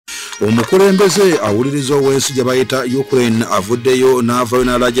Omukulembeze awuliriza ow'ensi gye bayita Ukraine avuddeyo n'avayo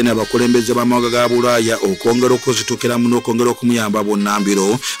n'alajja n'abakulembeze b'amawanga ga Bulaaya okwongera okuzitukiramu n'okwongera okumuyamba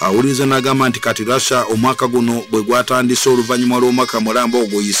bonnambiro. Awuliriza n'agamba nti kati Russia omwaka guno bwe gwatandise oluvannyuma lw'omwaka mulamba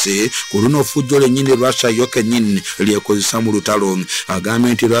oguyise ku luno fujjo lyennyini Russia yo kennyini lyekozesa mu lutalo.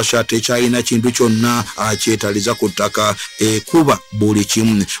 Agambye nti Russia tekyalina kintu kyonna akyetaliza ku ttaka ekuba buli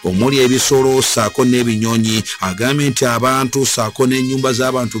kimu omuli ebisolo saako n'ebinyonyi. Agambye nti abantu saako n'ennyumba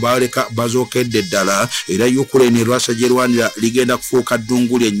z'abantu baleka bazookedde ddala era Ukraine Russia gyerwanira ligenda kufuuka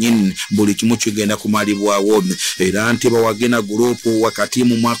ddungu lyennyini buli kimu kigenda kumalibwawo era nti bawagena gurupu wakati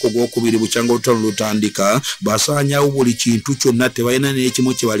mu mwaka ogwokubiri bukyanga olutalo lutandika basaanyawo buli kintu kyonna tebalina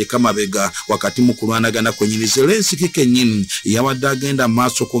n'ekimu kye baleka mabega wakati mu kulwanagana kwennyini. Zelensky kennyini yabadde agenda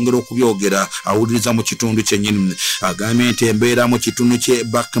maaso okwongera okubyogera awuliriza mu kitundu kyennyini. Agambye nti embeera mu kitundu kye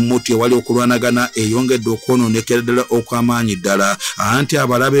Bakhmut ewali okulwanagana eyongedde okwonoonekera ddala okw'amaanyi ddala anti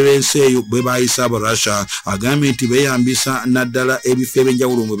abalabe b'ensi eyo bwe baayisa aba Russia. Agambye nti beeyambisa naddala ebifo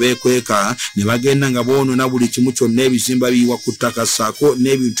ebyenjawulo mwe beekweka ne bagenda nga boonoona buli kimu kyonna ebizimba biyiwa ku ttaka saako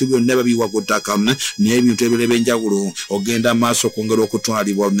n'ebintu byonna babiyiwa ku ttaka n'ebintu ebirala ebyenjawulo ogenda maaso okwongera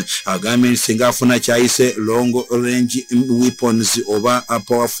okutwalibwa. Agambye nti singa afuna kyayise long range weapons oba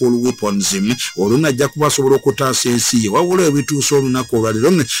powerful weapons olwo ajja kuba asobola okutaasa ensi ye wabula ebituusa olunaku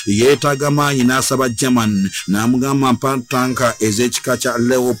olwaleero yeetaaga maanyi n'asaba German n'amugamba mpa tanka ez'ekika kya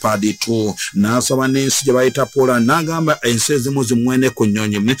Leopard 2 n'asaba n'ensi gye bayita Poland n'agamba ensi ezimu zimwene ku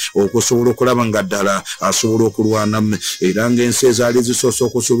nnyonyi okusobola okulaba nga ddala asobola okulwana era ng'ensi ezaali zisoose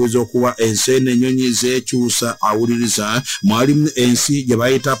okusuubiza okuwa ensi n'ennyonyi zeekyusa awuliriza mwalimu ensi gye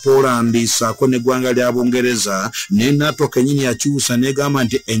bayita Poland saako n'eggwanga lya Bungereza ne NATO kennyini yakyusa n'egamba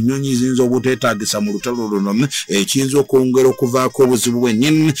nti ennyonyi ziyinza obuteetaagisa mu lutalo luno ekiyinza okwongera okuvaako obuzibu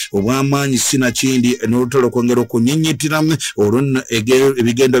bwennyini obw'amaanyi sinakindi n'olutalo okwongera okunyinnyitira olwo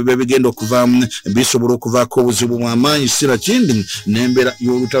ebigendo biba bigenda okuvaamu bisobola okuvaako obuzibu bw'amaanyi sinakindi n'embeera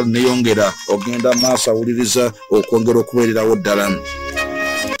y'olutalo neyongera ogenda maaso awuliriza okwongera okubeererawo ddala.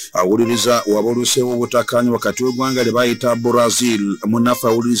 Awuliriza waba oluseewo obutakkaanya wakati w'eggwanga lye bayita Brazil munnaffe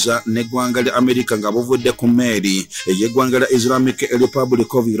awuliriza n'eggwanga lya America nga buvudde ku mmeeri ey'eggwanga lya Islamic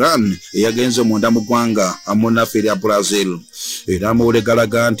Republic of Iran eyagenze munda mu ggwanga munnaffe erya Brazil. Era amawulire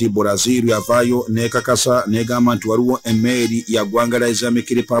galaga nti Brazil yavaayo n'ekakasa n'egamba nti waliwo emmeeri ya ggwanga lya Islamic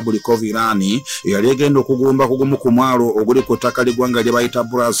Republic of Iran eyali egenda okugumba kugumu ku mwalo oguli ku ttaka ly'eggwanga lye bayita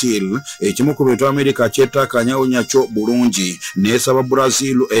Brazil. Ekimu ku bintu America kyettakkaanyawo nyakyo bulungi n'esaba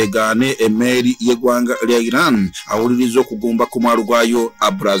Brazil egaane emmeeri y'eggwanga lya Iran awuliriza okugumba ku mwalo gwayo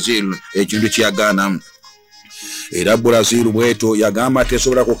a Brazil ekintu kyeyagaana. Era Brazil bweto yagamba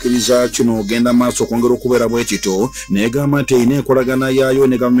tesobola kukkiriza kino ogenda maaso okwongera okubeera bwekito n'egamba nti erina enkolagana yaayo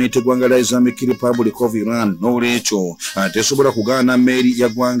ne gavumenti eggwanga lya Islamic Republic of Iran n'olwekyo tesobola kugaana mmeeri ya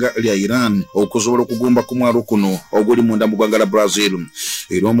ggwanga lya Iran okusobola okugumba ku mwalo kuno oguli munda mu ggwanga lya Brazil.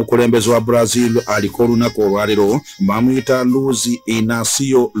 Era omukulembeze wa Brazil aliko olunaku olwaleero bamuyita Luiz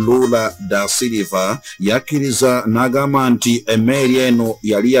Inácio Lula da Silva yakkiriza n'agamba nti emmeeri eno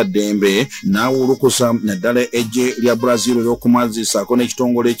yali ya ddembe n'awulukusa naddala ejje lya Brazil ery'okumazzi saako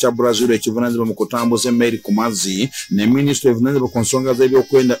n'ekitongole ekya Brazil ekivunaanyizibwa mu kutambuza emmeeri ku mazzi ne minisitule evunaanyizibwa ku nsonga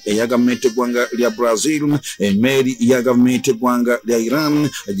z'ebyokwenda eya gavumenti eggwanga lya Brazil emmeeri ya gavumenti eggwanga lya Iran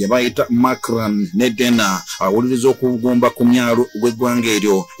gye bayita Makran ne Dena awuliriza okugumba ku myalo gw'eggwanga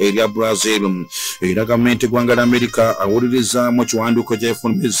eryo erya Brazil. Era gavumenti eggwanga lya America awuliriza mu kiwandiiko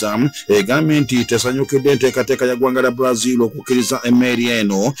ky'efulumiza egambye nti tesanyukidde enteekateeka ya ggwanga lya Brazil okukkiriza emmeeri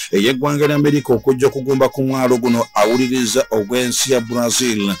eno ey'eggwanga lya America okujja okugumba ku mwalo guno awuliriza ogw'ensi ya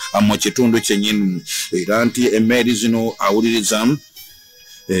Brazil mu kitundu kyennyini. Era nti emmeeri zino awuliriza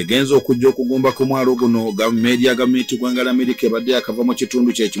genza okujja okugumba ku mwalo guno gavumenti ya gavumenti eggwanga lya America ebadde yakava mu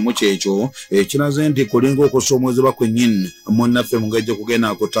kitundu kyekimu kyekyo ekiraze nti kulinga okusoomozebwa kwennyini munnaffe mu ngeri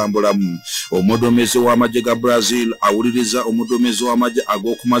gyekugenda kutambulamu. Omuduumizi w'amagye ga Brazil awuliriza omuduumizi w'amagye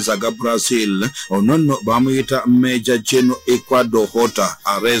ag'okumazzi aga Brazil ono nno bamuyita Major General Equador Hota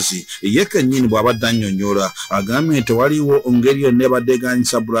Arezi ye kennyini bw'abadde annyonnyola agambye nti waliwo ngeri yonna ebadde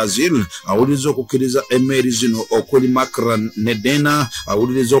eganyisa Brazil awuliriza okukkiriza emmeeri zino okuli Makran ne Dena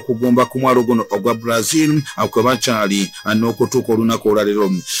awuliriza okugumba ku mwalo guno ogwa Brazil kwe bakyali n'okutuuka olunaku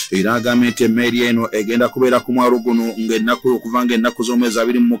olwaleero. Era agambye nti emmeeri eno egenda kubeera ku mwalo guno okuva ng'ennaku z'omwezi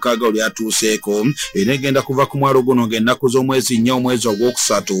 26 olyatuuseeko era egenda kuva ku mwalo guno ng'ennaku z'omwezi 4 omwezi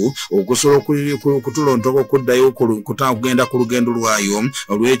ogwokusatu okusobola okutulontoka okuddayo kugenda ku lugendo lwayo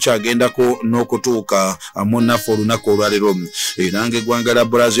olw'ekyagendako n'okutuuka munnaffe olunaku olwaleero. Era ng'eggwanga lya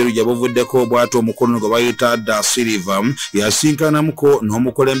Brazil gye buvuddeko obwato omukono gwe bayita da Silva yasinkanamuko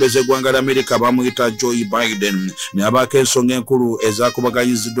n'omukulembeze eggwanga lya Amerika bamuyita Joe Biden ne abaako ensonga enkulu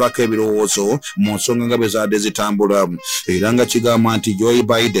ezakubaganyiziddwako ebirowoozo mu nsonga nga bwe zaadde zitambula era nga kigamba nti Joe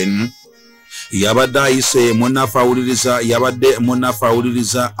Biden yabadde ayise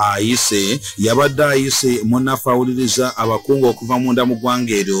abakungu okuva munda mu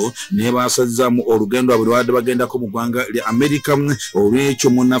ggwanga eryo ne basazizaamu olugendo lwabwe lwabadde bagendako mu ggwanga lya Amerika olw'ekyo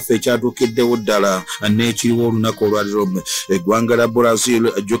munnaffe ekyatuukiddewo ddala n'ekiriwo olunaku olwaliro. Eggwanga lya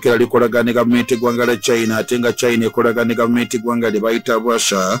Brazil jjukira likolagana ne gavumenti eggwanga lya China ate nga China ekolagana ne gavumenti eggwanga lye bayita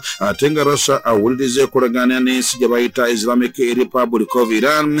Russia ate nga Russia awuliriza ekolagana n'ensi gye bayita Islamic Republic of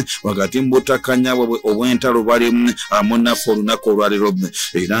Iran wakati mbutakanya obw'entalo bali munnaffe olunaku olwaliro.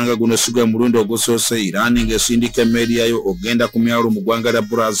 Era nga guno si gwe mulundi ogusoose Iran ng'esindika emmeeri yayo ogenda ku myalo mu ggwanga lya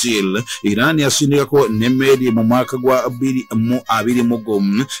Brazil. Iran yasindikako n'emmeeri mu mwaka gwa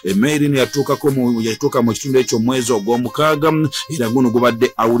 2021 emmeeri eno yatuuka mu kitundu ekyo mwezi ogw'omukaaga era guno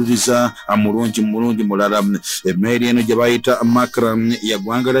gubadde awuliriza mulungi mulala. Emmeeri eno gye bayita Makram ya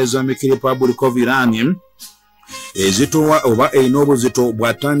ggwanga lya Islamic Republic of Iran ezitowa oba erina obuzito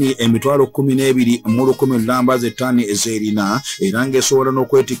bwa ttani 12,100 lamba ze ttani ezerina era ng'esobola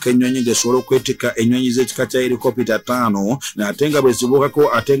n'okwetikka ennyonyi ng'esobola okwetikka ennyonyi z'ekika kya helikopita 5 ate nga bwe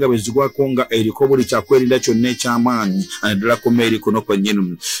zibuukako ate nga bwe zigwako nga eriko buli kyakwerinda kyonna eky'amaanyi naddala ku mmeeri kuno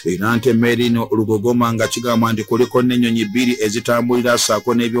kwennyini. Era nti emmeeri eno olugogoma nga kigamba nti kuliko n'ennyonyi 2 ezitambulira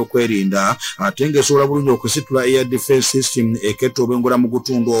ssaako n'ebyokwerinda ate ng'esobola bulungi okusitula air defense system eketta obwengula mu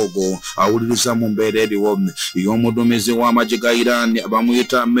gutundu ogwo awuliriza mu mbeera eriwo. Omuduumizi w'amagye ga Iran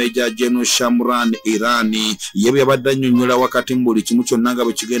bamuyita Major General Shamran Irani ye yabadde annyonnyola wakati mu buli kimu kyonna nga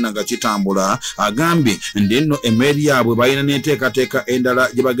bwe kigenda nga kitambula agambye ndi nno emmeeri yaabwe balina n'enteekateeka endala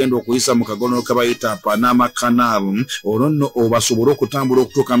gye bagenda okuyisa mu kagonero ke bayita Panama Canal olwo nno basobole okutambula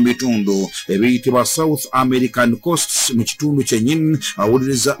okutuuka mu bitundu ebiyitibwa South American Coasts mu kitundu kyennyini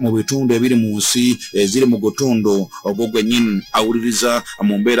awuliriza mu bitundu ebiri mu nsi eziri mu gutundu ogwo gwennyini awuliriza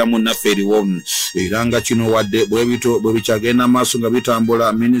mu mbeera munnaffe eriwo. Era nga kino wadde bwebito bwe bikyagenda maaso nga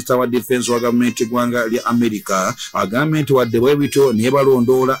bitambula minisita wa defense wa gavumenti eggwanga lya Amerika agambye nti wadde bwebito niye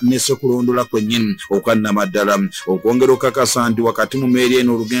balondoola ne sekulondola kwennyini okwannamaddala okwongera okukakasa nti wakati mu mmeeri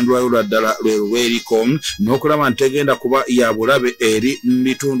eno olugendo lwayo lwaddala lweriko n'okulaba nti tegenda kuba ya bulabe eri mu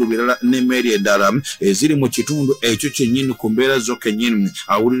bitundu birala n'emmeeri eddala eziri mu kitundu ekyo kyennyini ku mbeera zo kennyini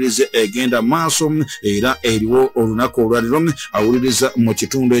awulirize egenda maaso era eriwo olunaku olwaliro awuliriza mu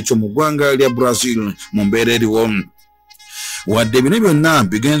kitundu ekyo mu ggwanga lya Brazil mu mbeera eriwo. Wadde bino byonna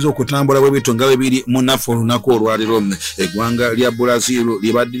bigenza okutambula bwe bitonga bwe biri munnaffe olunaku olwaliro. Eggwanga lya Brazil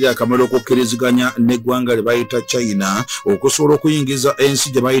libadde lyakamala okukkiriziganya n'eggwanga lye bayita China okusobola okuyingiza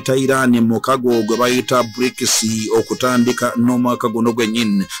ensi gye bayita Iran mu mukago gwe bayita BRICS okutandika n'omwaka guno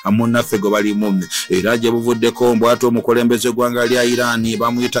gwennyini munnaffe gwe balimu. Era gye buvuddeko mbwate omukulembeze eggwanga lya Iran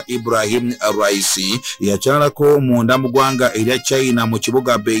bamuyita Ibrahim Raisi yakyalako munda mu ggwanga erya China mu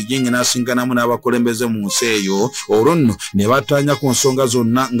kibuga Beijing n'asinganamu n'abakulembeze mu nsi eyo olwo nno ne batanya ku nsonga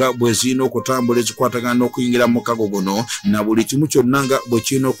zonna nga bwe zirina okutambula ezikwatagana n'okuyingira mu mukago guno na buli kimu kyonna nga bwe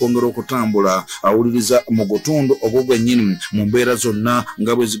kirina okwongera okutambula awuliriza mu gutundu ogwo gwennyini mu mbeera zonna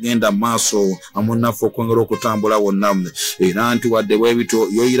nga bwe zigenda maaso munnaffe okwongera okutambula wonna. Era nti wadde bwebito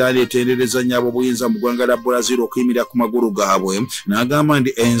yo Iran etendereza nnyo ab'obuyinza mu ggwanga lya Brazil okuyimirira ku magulu gaabwe n'agamba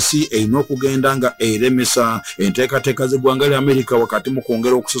nti ensi erina okugenda nga eremesa enteekateeka z'eggwanga lya Amerika wakati mu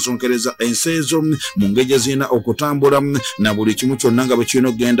kwongera okusosonkereza ensi ezo mu ngeri gye zirina okutambula na buli kimu kyonna nga bwe kirina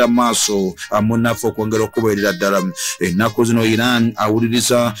okugenda maaso munnaffe okwongera okubeerera ddala. Ennaku zino Iran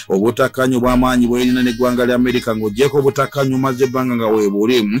awuliriza obutakkaanya obw'amaanyi bw'erina n'eggwanga lya Amerika ng'oggyeko obutakkaanya omaze ebbanga nga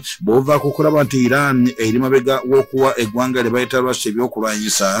weebuli bw'ovaako okulaba nti Iran eri mabega w'okuwa eggwanga lye bayita Russia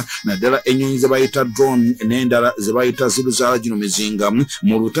ebyokulwanyisa naddala ennyonyi ze bayita drone n'endala ze bayita ziruzaala gino mizinga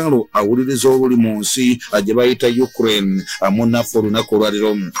mu lutalo awuliriza oluli mu nsi gye bayita Ukraine munnaffe olunaku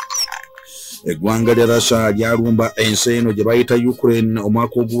olwaliro. Eggwanga lya Russia lyalumba ensi eno gye bayita Ukraine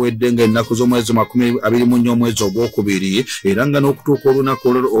omwaka oguwedde nga ennaku z'omwezi 24 omwezi ogwokubiri era nga n'okutuuka olunaku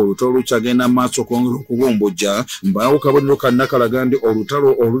olutalo lukyagenda maaso okwongera okubumbujja mbaawo kabonero kanna kalaga nti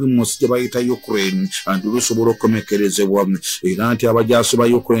olutalo oluli mu nsi gye bayita Ukraine nti lusobola okukomekkerezebwa era nti abajaasi ba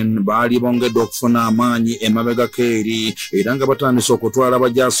Ukraine baali bongedde okufuna amaanyi emabegako eri era nga batandise okutwala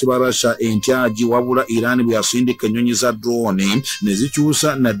abajaasi ba Russia entyagi wabula Iran bwe yasindika ennyonyi za drone ne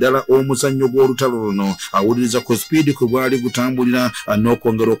zikyusa naddala omuzannyo gw'olutalo luno awuliriza ku speed kwe gwali gutambulira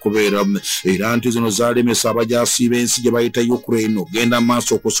n'okwongera okubeera era nti zino zaalemesa abajaasi b'ensi gye bayita Ukraine okugenda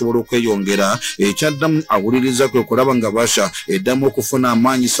maaso okusobola okweyongera ekyaddamu awuliriza kwe kulaba nga Russia eddamu okufuna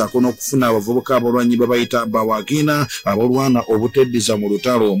amaanyi ssaako n'okufuna abavubuka abalwanyi be bayita bawagina abalwana obuteddiza mu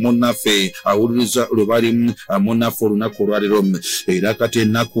lutalo munnaffe awuliriza lwe balimu munnaffe olunaku olwaliro era kati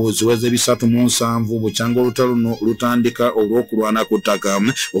ennaku ziweze 37 bukyanga olutalo luno lutandika olw'okulwana ku ttaka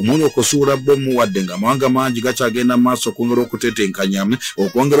omuli okusuula bbomu wadde nga amawanga mangi gakyagenda mu maaso okwongera okutetenkanya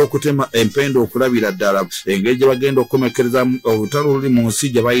okwongera okutema empendo okulabira ddala engeri gye bagenda okukomekereza olutalo luli mu nsi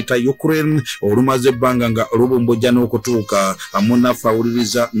gye bayita Ukraine olumaze ebbanga nga lubumbujja n'okutuuka munnaffe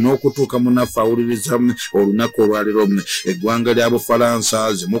awuliriza n'okutuuka munnaffe awuliriza olunaku olwaliro eggwanga lya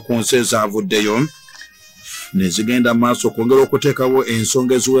Bufalansa zimu ku nsi ezaavuddeyo nezigenda maaso okwongera okuteekawo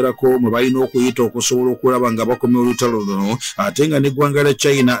ensonga eziwerako mwe balina okuyita okusobola okulaba nga bakomya olutalo luno ate nga n'eggwanga lya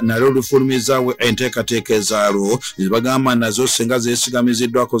China nalyo lufulumizaawo enteekateeka ezaalwo zibagamba nazo singa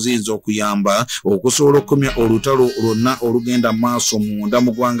zeesigamiziddwako ziyinza okuyamba okusobola okukomya olutalo lwonna olugenda maaso munda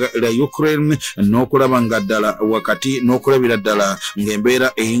mu ggwanga lya Ukraine n'okulaba nga ddala wakati n'okulabira ddala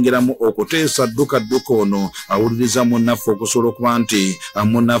ng'embeera eyingiramu okuteesa dduka ono awuliriza munnaffe okusobola okuba nti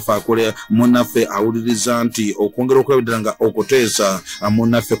munnaffe awuliriza nti okwongera okulabira nga okuteesa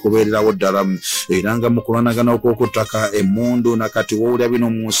munnaffe kubeererawo ddala era nga mu kulwanagana okw'okuttaka emmundu nakati wowulira bino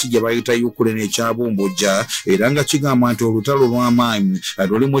mu nsi gye bayita Ukraine ekyabumbujja era nga kigamba nti olutalo lw'amaanyi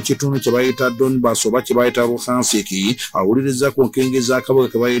luli mu kitundu kye bayita Donbass oba kye bayita Luhansk awuliriza ku nkingi z'akabuga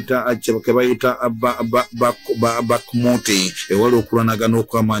ke bayita Bakhmut ewali okulwanagana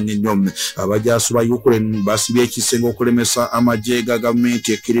okw'amaanyi ennyo abajaasi ba Ukraine basibye ekisenga okulemesa amagye ga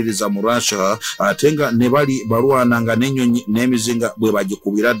gavumenti ekkiririza mu Russia ate nga ne bali balwana nga n'ennyonyi n'emizinga bwe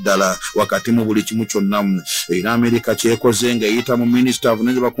bagikubira ddala wakati mu buli kimu kyonna era Amerika kyekoze ng'eyita mu minisita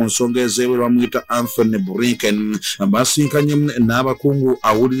avunaanyizibwa ku nsonga ez'ebweru bamuyita Anthony Blinken basinkanye n'abakungu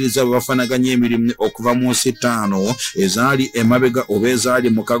awuliriza bwe bafanaganya emirimu okuva mu nsi 5 ezaali emabega oba ezaali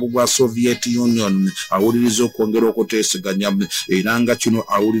mu kago gwa Soviet Union awuliriza okwongera okuteeseganya era nga kino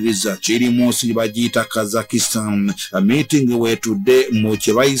awuliriza kiri mu nsi bagiyita Kazakhstan meeting wetudde mu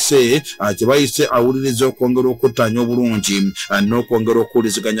kyebayise awuliriza okwongera okuttanya obulungi n'okwongera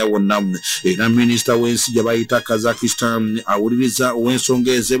okuwuliziganya wonna era minisita w'ensi gye bayita Kazakhstan awuliriza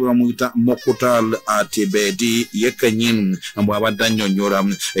ow'ensonga ez'ebwe bamuyita Mokhtar Atibedi Yekenyin bw'abadde annyonnyola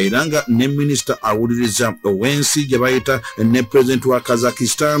era nga ne minisita awuliriza ow'ensi gye bayita ne pulezidenti wa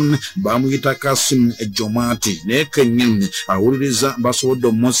Kazakhstan bamuyita Kasim Jomati ne Yekenyin awuliriza basobodde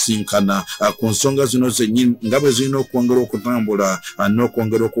omusinkana ku nsonga zino zennyini nga bwe zirina okwongera okutambula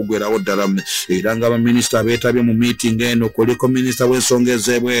n'okwongera okugwerawo ddala era nga abaminisita beetabye mu meeting eno kuliko minisita w'ensonga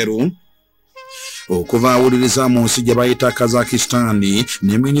ez'ebweru okuva awuliriza mu nsi gye bayita Kazakhstan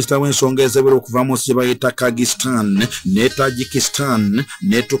ne minisita w'ensonga ez'ebweru okuva mu nsi gye bayita Kyrgyzstan ne Tajikistan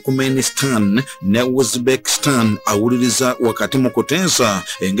ne Turkmenistan ne Uzbekistan awuliriza wakati mu kuteesa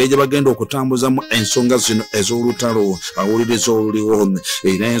engeri gye bagenda okutambuzamu ensonga zino ez'olutalo awuliriza oluliwo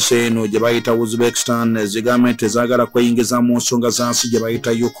era ensi eno gye bayita Uzbekistan zigamba nti tezaagala kweyingiza mu nsonga za nsi gye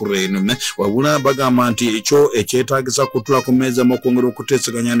bayita Ukraine wabula bagamba nti ekyo ekyetaagisa kutula ku mmeeza mu okwongera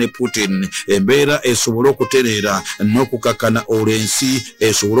okuteesaganya ne Putin embeera esobole okutereera n'okukakana olw'ensi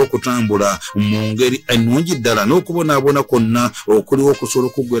esobole okutambula mu ngeri ennungi ddala n'okubonaabona kwonna okuliwo okusobola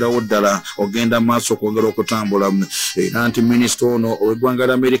okuggwerawo ddala ogenda maaso okwongera okutambula era nti minisita ono ow'eggwanga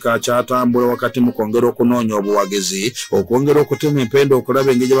ly'Amerika akyatambula wakati mu kwongera okunoonya obuwagizi okwongera okutema empenda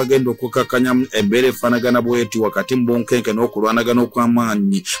okulaba engeri gye bagenda okukakanya embeera efaanagana bweti wakati mu bunkenke n'okulwanagana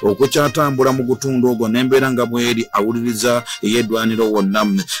okw'amaanyi okukyatambula mu gutundu ogwo n'embeera nga bweri awuliriza ey'eddwaniro wonna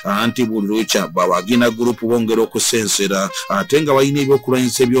anti buli lukya bawagina gurupu bongera okusensera ate nga balina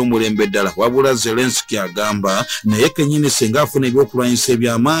ebyokulwanyisa eby'omulembe ddala wabula Zelensky agamba naye kennyini singa afuna ebyokulwanyisa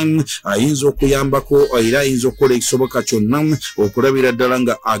eby'amaanyi ayinza okuyambako era ayinza okukola ekisoboka kyonna okulabira ddala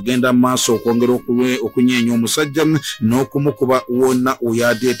nga agenda maaso okwongera okunyeenya omusajja n'okumukuba wonna oyo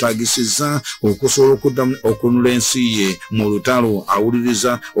adyetaagisizza okusobola okuddamu okunula ensi ye mu lutalo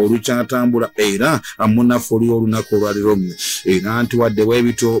awuliriza olukyatambula era munnaffe oli olunaku olwaliro era nti wadde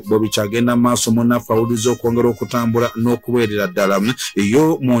bwebityo bwe bikyagenda maaso munnaffe awuliriza okwongera okutambula n'okubeerera ddala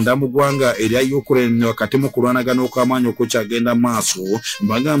eyo munda mu ggwanga erya Ukraine wakati mu kulwanagana okw'amaanyi okukyagenda maaso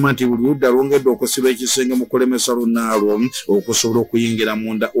bagamba nti buli ludda lwongedde okusiba ekisenge mu kulemesa lunnaalwo okusobola okuyingira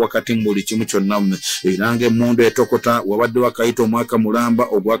munda wakati mu buli kimu kyonna era ng'emmundu etokota wabadde wakayita omwaka mulamba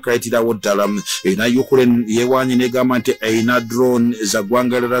ogwakayitirawo ddala era Ukraine yeewaanye n'egamba nti eyina drone za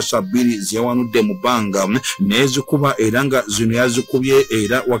ggwanga lya Russia 2 zeewanudde mu bbanga n'ezikuba era nga zino yazikubye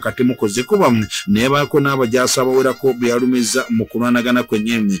era wakati mu kuzikuba nebaako n'abajaasi abawerako byalumiza mu kulwanagana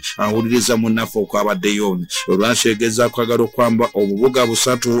kwennyini awuliriza munnaffe okwabaddeyo Russia egezaako agala okwamba obubuga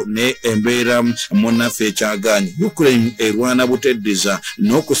busatu ne embeera munnaffe ekyagaanye Ukraine erwana buteddiza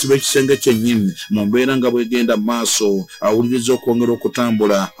n'okusiba ekisenge kyennyini mu mbeera nga bwegenda maaso awuliriza okwongera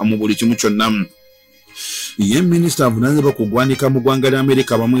okutambula mu buli kimu kyonna ye minisita avunaanyizibwa ku ggwanika mu ggwanga lya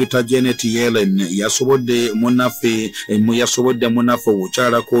Amerika bamuyita Janet Yellen yasobodde munnaffe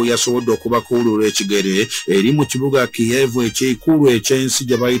obukyalako yasobodde okubakuulula ekigere eri mu kibuga Kiev ekyekulu ekyensi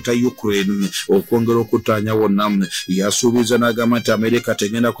gye bayita Ukraine okwongera okutaanya wonna yasuubiza n'agamba nti Amerika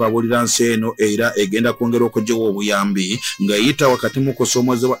tegenda kwabulira nsi eno era egenda kwongera okugiwa obuyambi ng'eyita wakati mu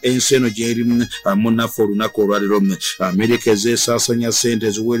kusoomozebwa ensi eno gy'erimu munnaffe olunaku olwaliro Amerika ezeesaasanya ssente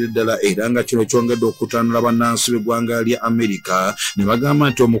eziwera ddala era nga kino kyongedde okutanula bannansi b'eggwanga lya Amerika ne bagamba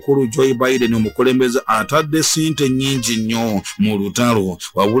nti omukulu Joe Biden omukulembeze atadde ssente nnyingi nnyo mu lutalo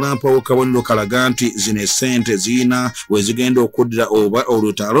wabula mpawo kabonero kalaga nti zino ssente zirina we zigenda okuddira oba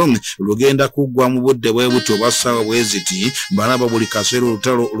olutalo lugenda kuggwa mu budde bwe buti oba ssaawa bwe ziti balaba buli kaseera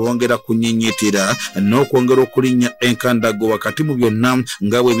olutalo lwongera kunyinyitira n'okwongera okulinnya enkandago wakati mu byonna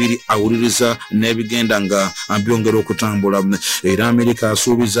nga bwe biri awuliriza n'ebigenda nga byongera okutambula era Amerika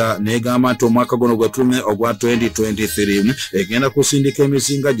asuubiza n'egamba nti omwaka guno gwe tume ogwa 2023 egenda kusindika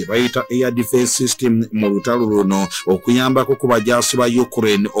emizinga gye bayita air defense system mu lutalo luno okuyambako ku bajaasi ba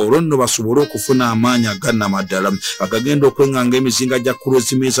Ukraine olwo nno basobole okufuna amaanyi agannamaddala agagenda okwenganga emizinga gya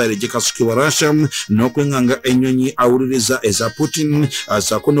cruise missile gyekasukibwa Russia n'okwenganga ennyonyi awuliriza eza Putin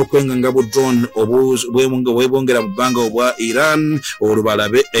asaako n'okwenganga bu drone obwebongera mu bbanga obwa Iran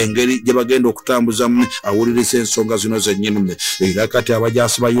olubalabe engeri gye bagenda okutambuzamu awuliriza ensonga zino zennyini era kati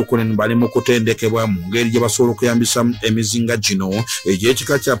abajaasi ba Ukraine bali mu kutendekebwa mu ngeri gye basobola okuyambisamu emizinga gino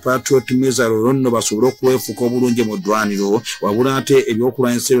egy'ekika kya Patriot missile olwo nno basobole okuweefuka obulungi mu ddwaniro wabula ate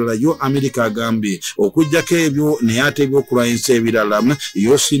ebyokulwanyisa ebirala yo Amerika agambye okuggyako ebyo naye ate ebyokulwanyisa ebirala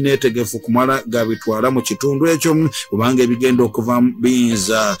yo sineetegefu kumala gabitwala mu kitundu ekyo kubanga ebigenda okuvaamu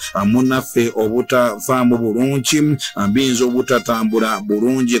biyinza munnaffe obutavaamu bulungi biyinza obutatambula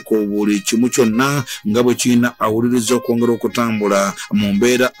bulungi ku buli kimu kyonna nga bwe kirina awuliriza okwongera okutambula mu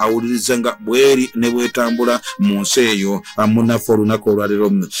mbeera awuliriza nga bweri ne bwetambula mu nsi eyo munnaffe olunaku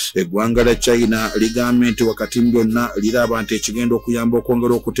olwaliro eggwanga lya China ligambye nti wakati mu byonna liraba nti ekigenda okuyamba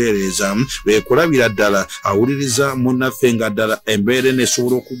okwongera okutereeza beekulabira ddala awuliriza munnaffe nga ddala embeera eno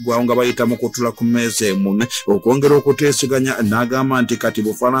esobola okuggwawo nga bayita mu kutula ku mmeeza emu okwongera okuteesiganya n'agamba nti kati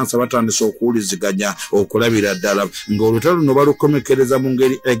Bufalansa batandise okuwuliziganya okulabira ddala ng'olutalo luno balukomekereza mu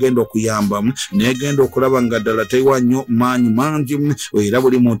ngeri egenda okuyambamu n'egenda okulaba nga ddala tewa nnyo maanyi mangi era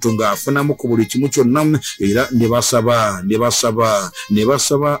buli muntu ng'afunamu ku buli kimu kyonna era ne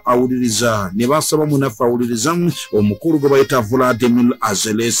basaba awuliriza ne basaba munnaffe awuliriza omukulu gwe bayita Vladimir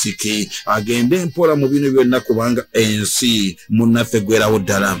Zelensky agende mpola mu bino byonna kubanga ensi munnaffe gwerawo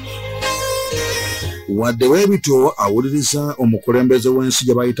ddala wadde weebito awuliriza omukulembeze w'ensi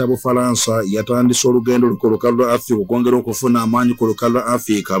gye bayita Bufalansa yatandise olugendo ku lukalu lwa Afrika okwongera okufuna amaanyi ku lukalu lwa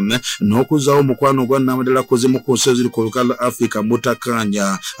Afrika n'okuzzaawo omukwano gwa nnamadala kuzimu ku nsi eziri ku lukalu lwa Afrika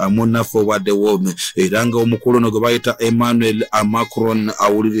mutakkaanya munnaffe obaddewo era nga omukulu ono gwe bayita Emmanuel Macron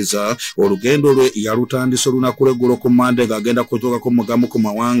awuliriza olugendo lwe yalutandise olunaku lw'eggulo ku Mande ng'agenda kutuukako mugamu ku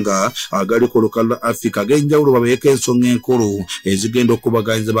mawanga agali ku lukalu lwa Afrika ag'enjawulo babeeko ensonga enkulu ezigenda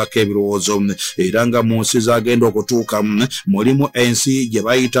okubaganyizibwako ebirowoozo era nga mu nsi zagenda okutuukamu mulimu ensi gye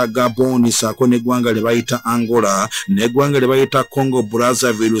bayita Gabon saako n'eggwanga lye bayita Angola n'eggwanga lye bayita Congo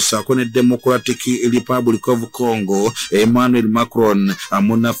Brazzaville saako ne Democratic Republic of Congo Emmanuel Macron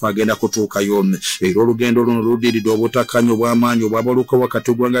munnaffe agenda kutuukayo era olugendo luno luddiridde obutakkaanya obw'amaanyi obwabaluka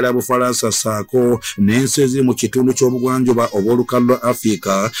wakati ggwanga lya Bufalansa saako n'ensi eziri mu kitundu ky'obugwanjuba obw'olukalu lwa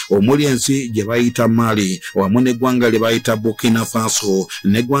Afrika omuli ensi gye bayita Mali wamu n'eggwanga lye bayita Burkina Faso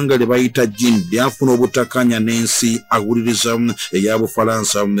n'eggwanga lye bayita Guinea byafuna obutakkaanya n'ensi awuliriza eya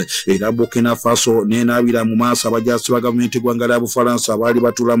Bufalansa era Burkina Faso n'enaabira mu maaso abajaasi ba gavumenti ggwanga lya Bufalansa abaali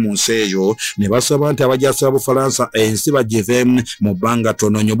batula mu nsi eyo ne basaba nti abajaasi ba Bufalansa ensi bagiveemu mu bbanga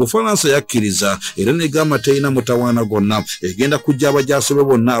ttono nnyo Bufalansa yakkiriza era n'egamba terina mutawaana gonna egenda kujja abajaasi be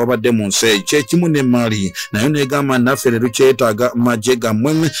bonna ababadde mu nsi eyo kyekimu ne Mali nayo n'egamba naffe ne tukyetaaga magye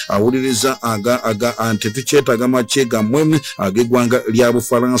gammwe awuliriza nti tukyetaaga magye gammwe ag'eggwanga lya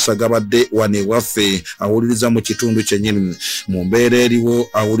Bufalansa gabadde wane waffe awuliriza mu kitundu kyennyini mu mbeera eriwo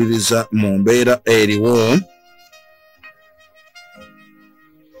awuliriza mu mbeera eriwo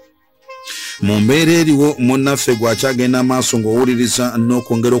mu mbeera eriwo munnaffe gwakyagenda maaso ng'owuliriza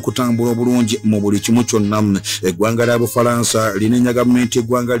n'okwongera okutambula obulungi mu buli kimu kyonna. Eggwanga lya Bufalansa linenya gavumenti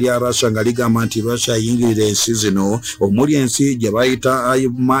y'eggwanga lya Russia nga ligamba nti Russia yingirira ensi zino omuli ensi gye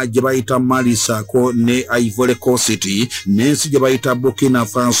bayita Mali ssaako ne Ivory Coast n'ensi gye bayita Burkina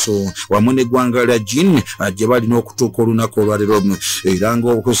Faso wamu n'eggwanga lya Guinea gye balina okutuuka olunaku olwaleero. Era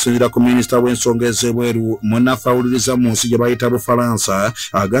ng'okusinziira ku minisita w'ensonga ez'ebweru munnaffe awuliriza mu nsi gye bayita Bufalansa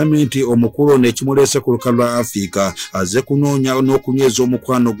agambye nti omukulu ono ekimuleese ku lukalu lwa Afrika azze kunoonya n'okunyweza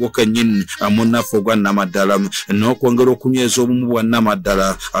omukwano gwo kennyini munnaffe ogwa nnamaddala n'okwongera okunyweza obumu bwa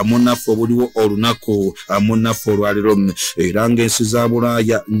nnamaddala munnaffe obuliwo olunaku munnaffe olwaleero. Era ng'ensi za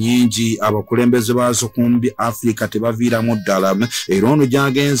Bulaaya nnyingi abakulembeze baazo kumbi Afrika tebaviiramu ddala. Era ono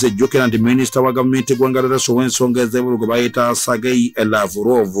gy'agenze ejjukira nti minisita wa gavumenti eggwanga lya ow'ensonga ez'ebweru gwe bayita Sergei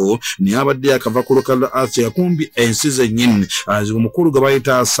Lavrov naye abadde yakava ku lukalu lwa Afrika kumbi ensi zennyini omukulu gwe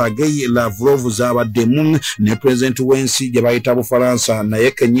bayita Sergei Lavrov z'abaddemu ne pulezidenti w'ensi gye bayita Bufalansa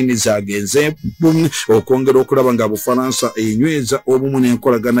naye kennyini z'agenze okwongera okulaba nga Bufalansa enyweza obumu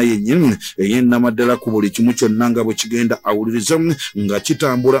n'enkolagana yennyini ey'ennamaddala ku buli kimu kyonna nga bwe kigenda awuliriza nga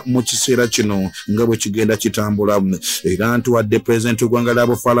kitambula mu kiseera kino nga bwe kigenda kitambula. Era nti wadde pulezidenti w'eggwanga lya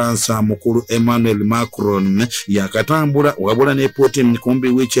Bufalansa mukulu Emmanuel Macron yakatambula wabula ne Putin kumbi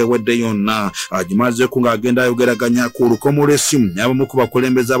wiiki ewedde yonna agimazeeku ng'agenda ayogeraganya ku lukomo lw'essimu n'abamu ku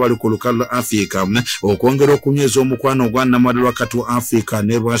bakulembeze abali ku lukalu lwa Afrika okwongera okunyweza omukwano ogwa nnamaddala wakati wa Afrika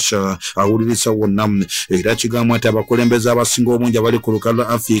ne Russia awuliriza wonna. Era kigambwa nti abakulembeze abasinga obungi abali ku lukalu lwa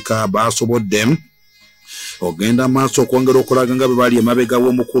Afrika basobodde ogenda maaso okwongera okulaga nga bwe bali emabega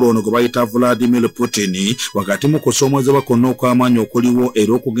w'omukulu ono gwe bayita Vladimir Putin wakati mu kusoomozebwa kwonna okw'amaanyi okuliwo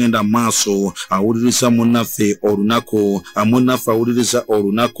era okugenda maaso awuliriza munnaffe olunaku munnaffe awuliriza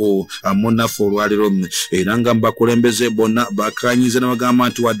olunaku munnaffe olwaleero. Era nga mu bakulembeze bonna bakkaanyiza ne bagamba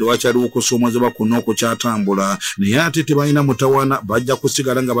nti wadde wakyaliwo okusoomozebwa kwonna okukyatambula naye ate tebalina mutawaana bajja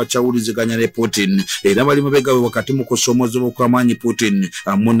kusigala nga bakyawuliziganya ne Putin era bali mabega we wakati mu kusoomozebwa okw'amaanyi Putin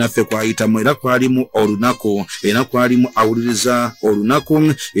munnaffe kwayitamu era kwalimu olunaku era kwalimu awuliriza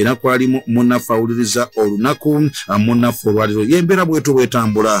olunaku era kwalimu munnaffe awuliriza olunaku munnaffe olwaleero. Yembeera bwetu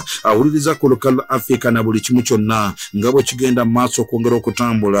bwetambula awuliriza ku lukalu lwa Afrika na buli kimu kyonna nga bwe kigenda mu maaso okwongera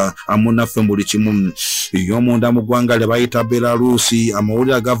okutambula munnaffe mu buli kimu. Y'omunda mu ggwanga lye bayita Belarusi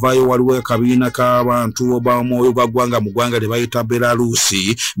amawulire agavaayo waliwo akabiina k'abantu b'omwoyo gwa ggwanga mu ggwanga lye bayita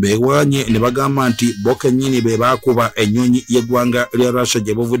Belarusi beewaanye ne bagamba nti bo kennyini be baakuba ennyonyi y'eggwanga lya Russia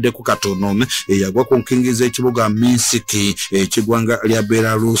gye buvuddeku katono eyagwa ku nkingiza ekibuga Minsk ekigwanga lya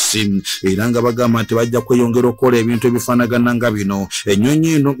Belarusi. Era nga bagamba nti bajja kweyongera okukola ebintu ebifaanagana nga bino.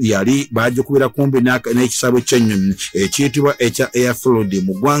 Ennyonyi eno yali bagikubira kumbi n'ekisabo ky'ennyonyi ekiyitibwa ekya Airfield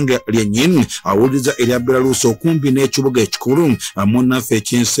mu ggwanga lyennyini awuliriza erya Belarusi okumbi n'ekibuga ekikulu munnaffe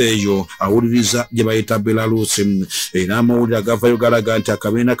eky'ensi eyo awuliriza gye bayita Belarusi. Era amawulire agavayo galaga nti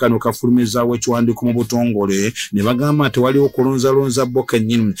akabiina kano kafulumizaawo ekiwandiiko mu butongole ne bagamba nti waliwo okulonzalonza bo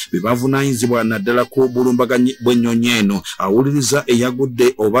kennyini be bavunaanyizibwa naddala ku bulumbaganyi bw'ennyonyi eno awuliriza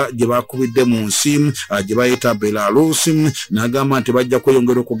eyagudde oba gye bakubidde mu nsi gye bayita Belarusi n'agamba nti bajja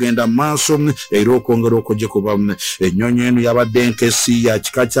kweyongera okugenda maaso era okwongera okugikuba. Ennyonyi eno yabadde enkesi ya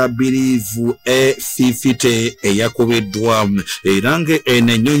kika kya biriivu E50 eyakubiddwa era nga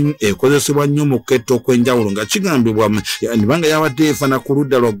eno ennyonyi ekozesebwa nnyo mu kuketta okw'enjawulo nga kigambibwa nibanga yabadde efana ku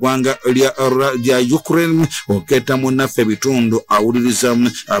ludda lwa ggwanga lya Ukraine okuketta munnaffe ebitundu awuliriza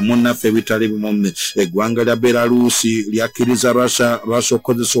munnaffe bitali bimu. Eggwanga lya Belarusi lyakkiriza Russia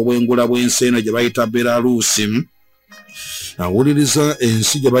okukozesa obwengula bw'ensi eno gye bayita Belarusi awuliriza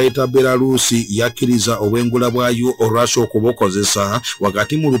ensi gye bayita Belarusi yakkiriza obwengula bwayo Russia okubukozesa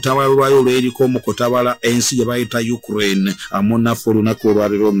wakati mu lutabaalo lwayo lweriko mu kutabala ensi gye bayita Ukraine munnaffe olunaku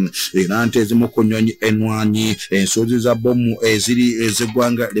olwaleero. Era nti ezimu ku nnyonyi ennwanyi ensozi za bbomu eziri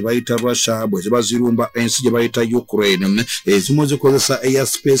ez'eggwanga lye bayita Russia bwe ziba zirumba ensi gye bayita Ukraine ezimu zikozesa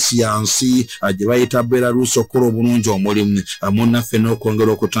airspace ya nsi gye bayita Belarusi okukola obulungi omulimu munnaffe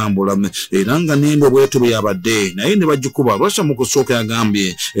n'okwongera okutambula. Era nga n'endo bwetu bwe yabadde naye ne bagikuba Russia mu kusooka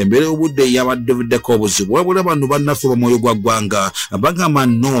yagambye embeera y'obudde yabadde buddeko obuzibu wabula bano bannaffe b'omwoyo gwa ggwanga bagamba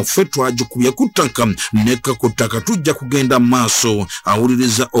no ffe twagikubye ku ttaka nekka ku ttaka tujja kugenda mu maaso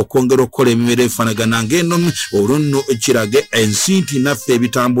awuliriza okwongera okukola emimera ebifaanagana ng'eno olwo nno kirage ensi nti naffe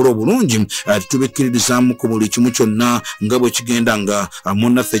ebitambula obulungi tubikkiririzaamu ku buli kimu kyonna nga bwe kigenda nga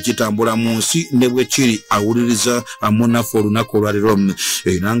munnaffe kitambula mu nsi ne bwe kiri awuliriza munnaffe olunaku olwaleero.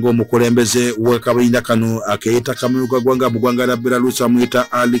 Era ng'omukulembeze w'akabiina kano akeeyita Kamyuga ggwanga ggwanga lya Belarus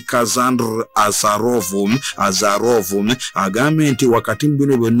amuyita Alexander Azarov agambye nti wakati mu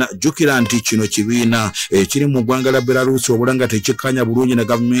bino byonna jjukira nti kino kibiina ekiri mu ggwanga lya Belarus obula nga tekikkanya bulungi na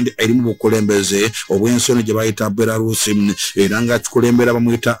gavumenti eri mu bukulembeze obw'ensoni gye bayita Belarus era nga kikulembera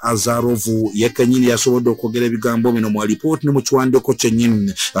bamuyita Azarov ye kennyini yasobodde okwogera ebigambo bino mu alipooti ne mu kiwandiiko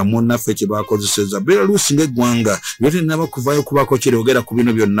kyennyini munnaffe kye baakozeseza. Belarus ng'eggwanga lyetinaba kuvaayo kubaako kiryogera ku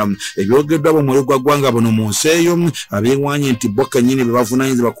bino byonna ebyogeddwa b'omwoyo gwa ggwanga buno mu nsi eyo abeewanye nti bo kennyini be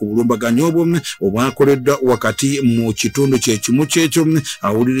bavunaanyizibwa ku bulumbaganyi obwo obwakoleddwa wakati mu kitundu kyekimu kyekyo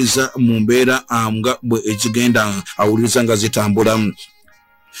awuliriza mu mbeera nga bwe ekigenda awuliriza nga zitambula.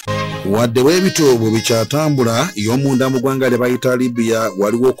 Wadde w'ebito bwe bikyatambula y'omunda mu ggwanga lye bayita Libya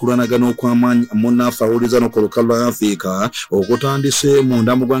waliwo okulwanagana okw'amaanyi munnaffe awuliriza no ku lukalu lwa Afrika okutandise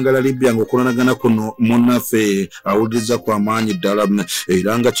munda mu ggwanga lya Libya ng'okulwanagana kuno munnaffe awuliriza kw'amaanyi ddala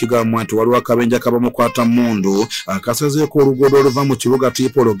era nga kigambwa nti waliwo akabenje akabamukwata mmundu akasazeeko oluguudo oluva mu kibuga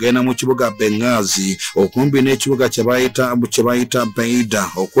Tripoli ogenda mu kibuga Benghazi okumbi n'ekibuga kye bayita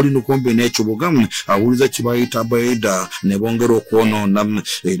Beida okuli kumbi n'ekibuga awuliriza kye bayita Beida ne bongera okwonoona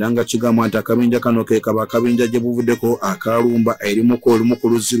era nga kigambwa nti akabinja kano ke kaba akabinja gye buvuddeko akalumba erimu ku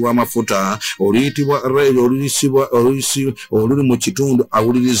luzzi lw'amafuta oluyitibwa oluli mu kitundu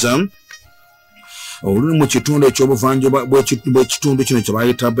awuliriza oluli mu kitundu ekyobuvanjuba bw'ekitundu kino kye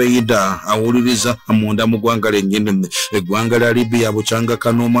bayita Beida awuliriza munda mu ggwanga lyennyini. Eggwanga lya Libya bukyanga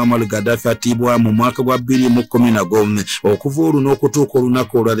kano Muammar Gaddafi atiibwa mu mwaka gwa 2011 okuva olwo n'okutuuka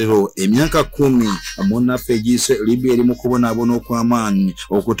olunaku olwaleero emyaka 10 munnaffe egiyise Libya eri mu kubonaabona okw'amaanyi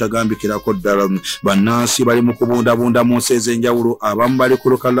okutagambikirako ddala. Bannansi bali mu kubundabunda mu nsi ez'enjawulo abamu bali ku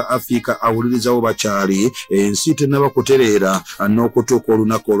lukalu lwa Afrika awulirizawo bakyali ensi tennaba kutereera n'okutuuka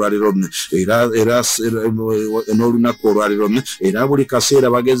olunaku olwaleero era n'olunaku olwaleero era buli kaseera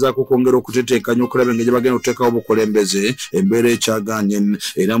bagezaako kwongera okuteteekanya okulaba engeri gye bagenda okuteekawo obukulembeze embeera ekyagaanye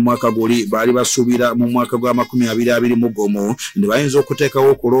era mu mwaka guli baali basuubira mu mwaka gwa 2020 ne bayinza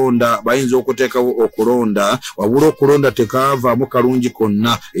okuteekawo okulonda wabula okulonda tekaavaamu kalungi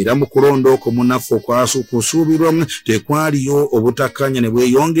konna era mu kulonda okwo munnaffe okusuubirwa tekwaliyo obutakkanya ne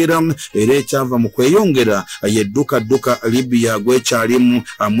bweyongera era ekyava mu kweyongera yeddukadduka Libya gwekyalimu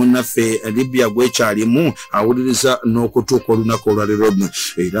munnaffe Libya gwekyalimu awuliriza n'okutuuka olunaku olwaleero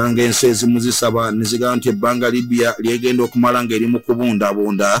era ng'ensi ezimu zisaba ne zigamba nti ebbanga Libya lyegenda okumala ng'eri mu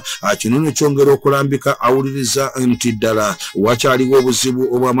kubundabunda kino ne kyongera okulambika awuliriza nti ddala wakyaliwo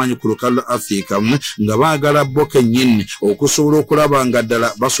obuzibu obw'amaanyi ku lukalu lwa Afrika nga baagala bo kennyini okusobola okulaba nga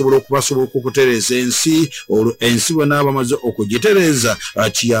ddala basobola okukutereeza ensi olwo ensi bwe bamaze okugitereeza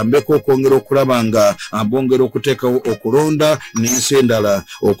kiyambeko okwongera okulaba nga bongera okuteekawo okulonda n'ensi endala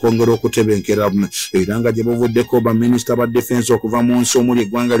okwongera okutebenkera era nga gye buvuddeko baminisita ba defense okuva mu nsi omuli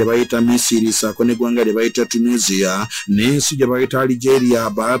eggwanga lye bayita Misiri saako n'eggwanga lye bayita Tunisia n'ensi gye bayita Algeria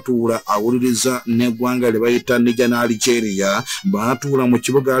baatuula awuliriza n'eggwanga lye bayita Niger ne Algeria baatuula mu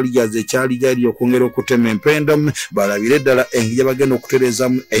kibuga Algiers ekyaligyali okwongera okutema empenda balabire ddala engeri gye bagenda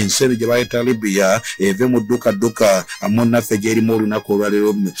okutereezamu ensi gye bayita Libya eve mu ddukadduka munnaffe gy'erimu olunaku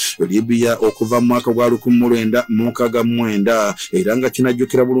olwaleero. Libya okuva mu mwaka gwa 1969 era nga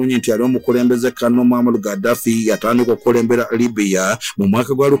kinajjukira bulungi nti yali omukulembeze Kano Muammar Gaddafi yatandika okukulembera Libya mu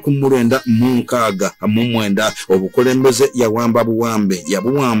mwaka gwa 1969 obukulembeze yabuwamba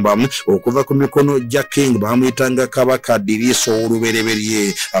okuva ku mikono gya King bamuyitanga Kabaka Diriso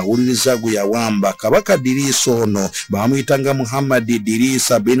olubereberye awuliriza gwe yawamba. Kabaka Diriso ono bamuyitanga Muhammad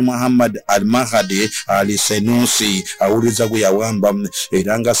Dirisa bin Muhammad al-Mahdi al-Senussi awuliriza gwe yawamba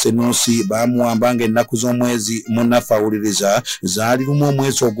era nga Senussi bamuwambanga ennaku z'omwezi munnaffe awuliriza zaali lumu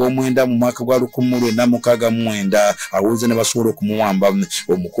omwezi ogw'omwenda mu mwaka gwa 1969 awuliriza ne basobola okumuwamba.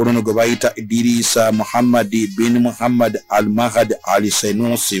 Omukoloni gwe bayita Dirisa Muhammad bin Muhammad al-Mahdi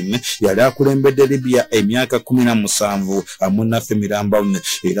al-Senussi yali akulembedde Libya emyaka 17 munnaffe miramba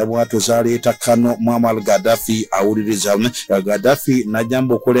era bw'atyo zaaleeta Kano Muammar Gaddafi awuliriza. Gaddafi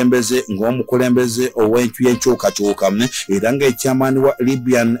najjamba okulembeze ng'omukulembeze ow'enkyukakyuka era ng'ekyamaani wa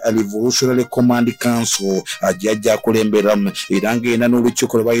Libyan Revolutionary Command Council ajjajja akulembera era ng'ena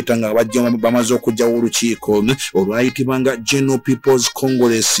n'olukiiko lwe bayita nga bamaze okugyawo olukiiko olwayitibwanga General People's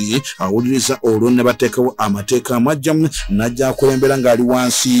Congress awuliriza olwo ne bateekawo amateeka amajja najja akulembera ng'ali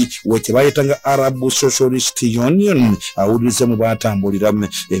wansi wekye bayitanga Arab Socialist Union awuliriza mu baatambulira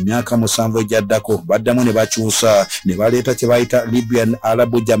emyaka 7 egyaddako baddamu ne bakyusa ne baleeta kye bayita Libyan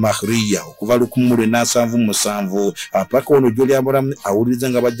Arab Jamahiriya okuva 1977 apaka ono gy'olyambulamu awuliriza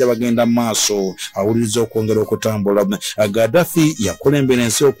nga bajja bagenda maaso awuliriza okwongera okutambula. Gaddafi yakulembera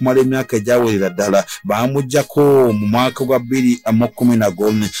ensi okumala emyaka egya ebyawulira ddala bamujjako mu mwaka gwa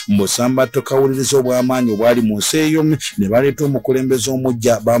 2011 mbusamba tukawuliriza obw'amaanyi obwali mu nsi eyo ne baleeta omukulembeze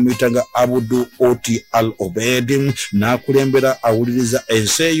omujja bamuyitanga Abudu Oti Al Obed n'akulembera awuliriza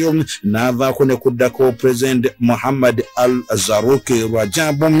ensi eyo n'avaako ne kuddako President Muhammad Al Zaruki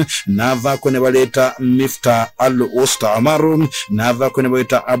Rajabu n'avaako ne baleeta Mifta Al Ustamar n'avaako ne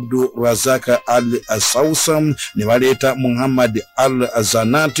baleeta Abdul Razak Al Sausa ne baleeta Muhammad Al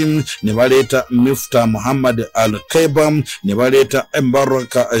Zanati ne baleeta Mifta Muhammad Al Keba ne baleeta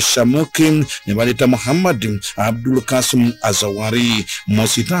Mbaraka Shamuki ne baleeta Muhammad Abdul Kasim Azawari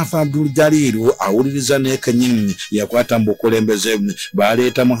Mositafa Abdul Jalilu awuliriza ne Kenyini yakwata mbukulembeze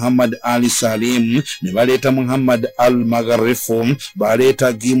baleeta Muhammad Ali Salim ne baleeta Muhammad Al Magharifu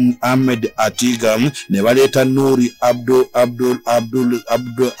baleeta Gim Ahmed Atiga ne baleeta Nuri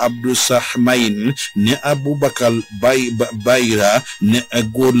Abdul Sahmain ne Abubakar Baira ne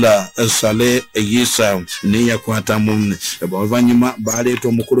Gula Saleh Yisa ne yakwata mu bavanyuma baleeta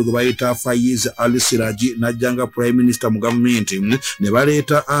omukulu gwe bayita Faiz Al Siraji najjanga Prime Minister mu government ne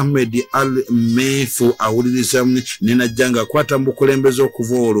baleeta Ahmed Al Mefu awuliriza ne najjanga kwata mbukulembeze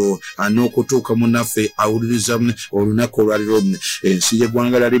okuva olwo n'okutuuka munaffe awuliriza olunaku olwaliro ensi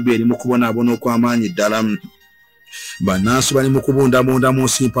y'eggwanga lya Libya eri mu kubonaabona okw'amaanyi ddala bannansi bali mu kubundabunda mu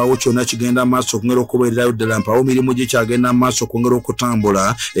nsi mpaawo kyonna kigenda maaso okungera okubeererayo ddala mpaawo mirimu gye kyagenda maaso okungera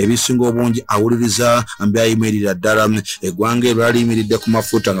okutambula ebisinga obungi awuliriza mbyayimiririra ddala eggwanga eryo liyimiridde ku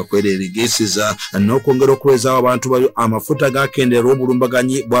mafuta nga kwererigisiza n'okwongera okuweezaawo abantu bayo amafuta gakendera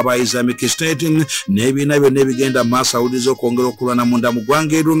obulumbaganyi bw'aba Islamic State n'ebiina byonna ebigenda maaso awuliriza okwongera okulwana munda mu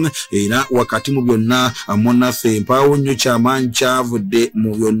ggwanga eryo era wakati mu byonna munnaffe mpaawo nnyo kyamaanyi kyavudde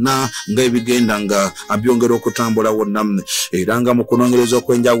mu byonna nga ebigenda nga abyongera okutambula wonna era nga mu kunoonyereza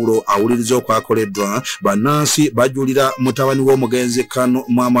okw'enjawulo awuliriza okwakoleddwa bannansi bajulira mutabani w'omugenzi Kano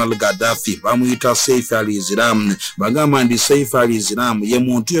Muammar Gaddafi bamuyita Saif al-Islam bagamba nti Saif al-Islam ye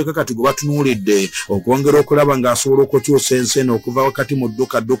muntu yekka kati gwe batunuulidde okwongera okulaba ng'asobola okukyusa ensi eno okuva wakati mu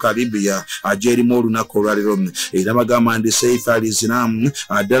dduka Libya ajja erimu olunaku olwaliro era bagamba nti Saif al-Islam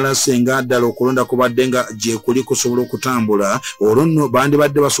addala singa ddala okulonda kubadde nga gye kuli kusobola okutambula olwo nno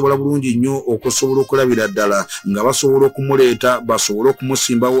bandibadde basobola bulungi nnyo okusobola okulabira ddala nga basobola okumuleeta basobola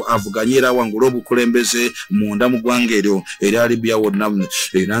okumusimbawo avuganye era wangula obukulembeze munda mu ggwanga eryo era Libya wonna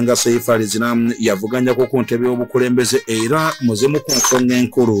era nga Saif al-Islam yavuganyako ku ntebe y'obukulembeze era muzimu ku nsonga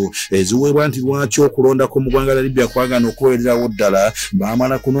enkulu eziweebwa nti lwaki okulondako mu ggwanga lya Libya kwagana okuweererawo ddala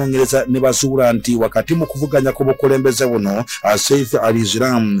baamala kunoonyereza ne bazuula nti wakati mu kuvuganya ku bukulembeze buno Saif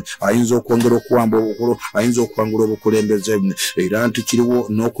al-Islam ayinza okwongera okuwamba obukulu ayinza okuwangula obukulembeze era nti kiriwo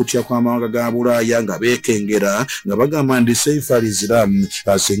n'okutya kw'amawanga ga Bulaaya nga beekengera nga bagamba nti Saif al-Islam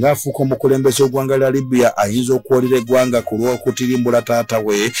singa afuuka omukulembeze w'eggwanga lya Libya ayinza okuwolera eggwanga ku lw'okutirimbula taata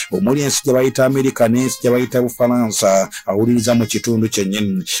we omuli ensi gye bayita Amerika n'ensi gye bayita Bufalansa awuliriza mu kitundu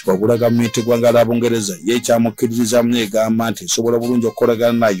kyennyini wabula gavumenti eggwanga lya Bungereza ye ekyamukkiririzamu egamba nti esobola bulungi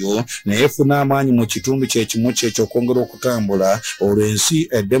okukolagana nayo naye efuna amaanyi mu kitundu kyekimu kyekyo okwongera okutambula olwo ensi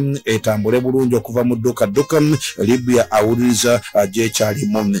eddemu etambule bulungi okuva mu dduka Libya awuliriza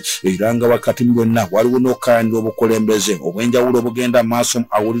gyekyalimu era nga wakati mu byonna waliwo n'okkayanira obukulembeze obw'enjawulo obugenda maaso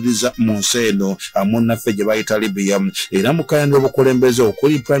awuliriza mu nsi eno munnaffe gye bayita Libya era mukayanira obukulembeze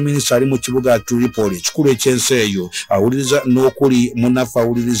okuli Prime Minister ali mu kibuga Tripoli ekikulu eky'ensi eyo awuliriza n'okuli munnaffe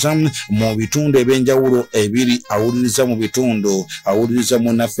awuliriza mu bitundu eby'enjawulo ebiri awuliriza mu bitundu awuliriza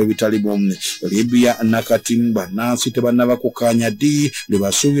munnaffe bitali bumu Libya nakati bannansi tebannaba kukaanya ddi lwe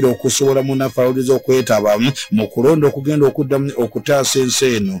basuubira okusobola munnaffe awuliriza okwetaba mu kulonda okugenda okuddamu okutaasa ensi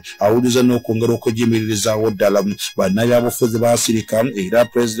eno awuliriza n'okwongera okugiyimirizaawo ddala bannabyabufuzi baasirika era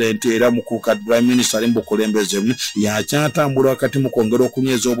President era mukuka Prime Minister ali mu bukulembeze yakyatambula wakati mu kwongera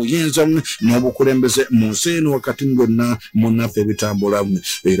okunyweza obuyinza n'obukulembeze mu nsi eno wakati mu byonna munnaffe bitambula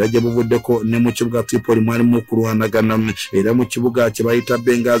era gye buvuddeko ne mu kibuga Tripoli mwalimu okulwanagana era mu kibuga kye bayita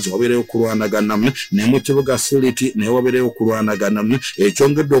Benghazi wabeereyo okulwanagana ne mu kibuga Sirte naye wabeereyo okulwanagana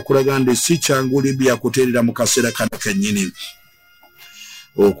ekyongedde okulaga nti si kyangu Libya kuteerera mu kaseera kano kennyini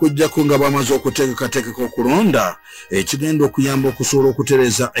okujjako nga bamaze okuteekako okulonda ekigenda okuyamba okusobola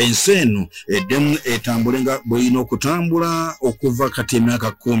okutereza ensi eno eddemu etambule nga bw'erina okutambula okuva kati emyaka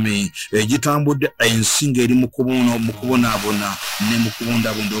 10 egitambudde ensi ng'eri mu kubonaabona ne mu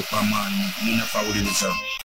kubundabunda okw'amaanyi munnaffe awuliriza